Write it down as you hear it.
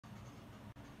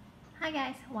Hi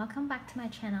guys, welcome back to my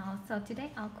channel. So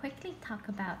today I'll quickly talk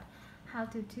about how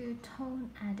to do tone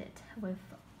edit with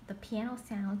the piano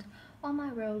sound on my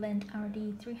Roland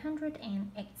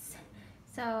RD-300NX.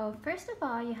 So first of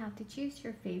all, you have to choose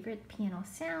your favorite piano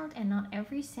sound, and not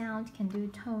every sound can do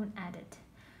tone edit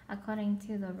according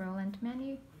to the Roland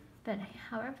menu. But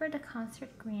however the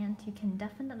concert grant, you can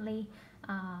definitely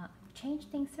change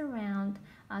things around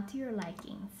to your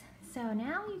likings. So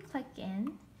now you click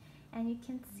in and you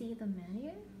can see the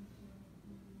menu,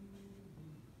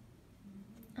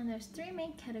 and there's three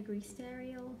main categories: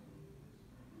 stereo,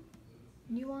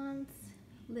 nuance,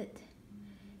 lit.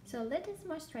 So lit is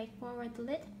more straightforward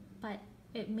lit, but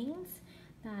it means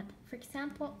that, for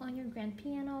example, on your grand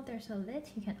piano there's a lit,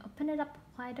 you can open it up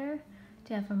wider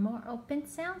to have a more open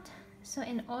sound. So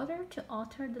in order to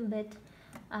alter the lit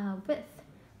width,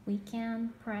 we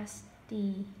can press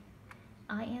the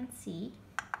INC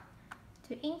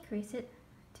to increase it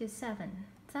to 7.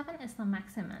 7 is the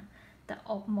maximum, the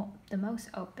most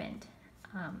opened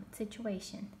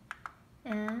situation,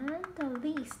 and the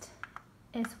least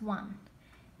is 1.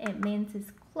 It means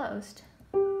it's closed.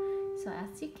 So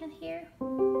as you can hear,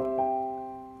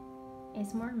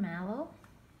 it's more mellow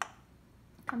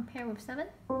compared with 7.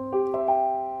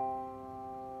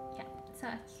 Yeah, so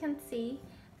as you can see,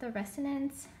 the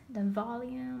resonance, the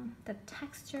volume, the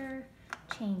texture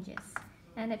changes,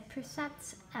 and it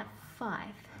presets at 5.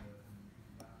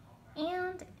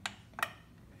 And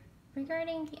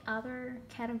regarding the other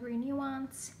category,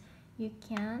 nuance, you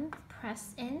can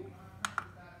press in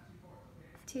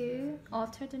to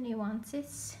alter the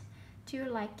nuances to your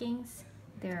likings.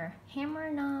 There are hammer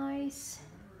noise,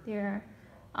 there are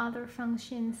other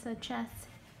functions such as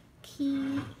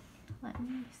key. Let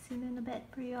me zoom in a bit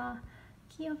for you all.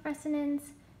 Key of resonance,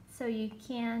 so you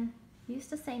can use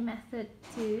the same method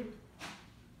to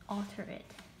alter it.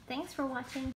 Thanks for watching.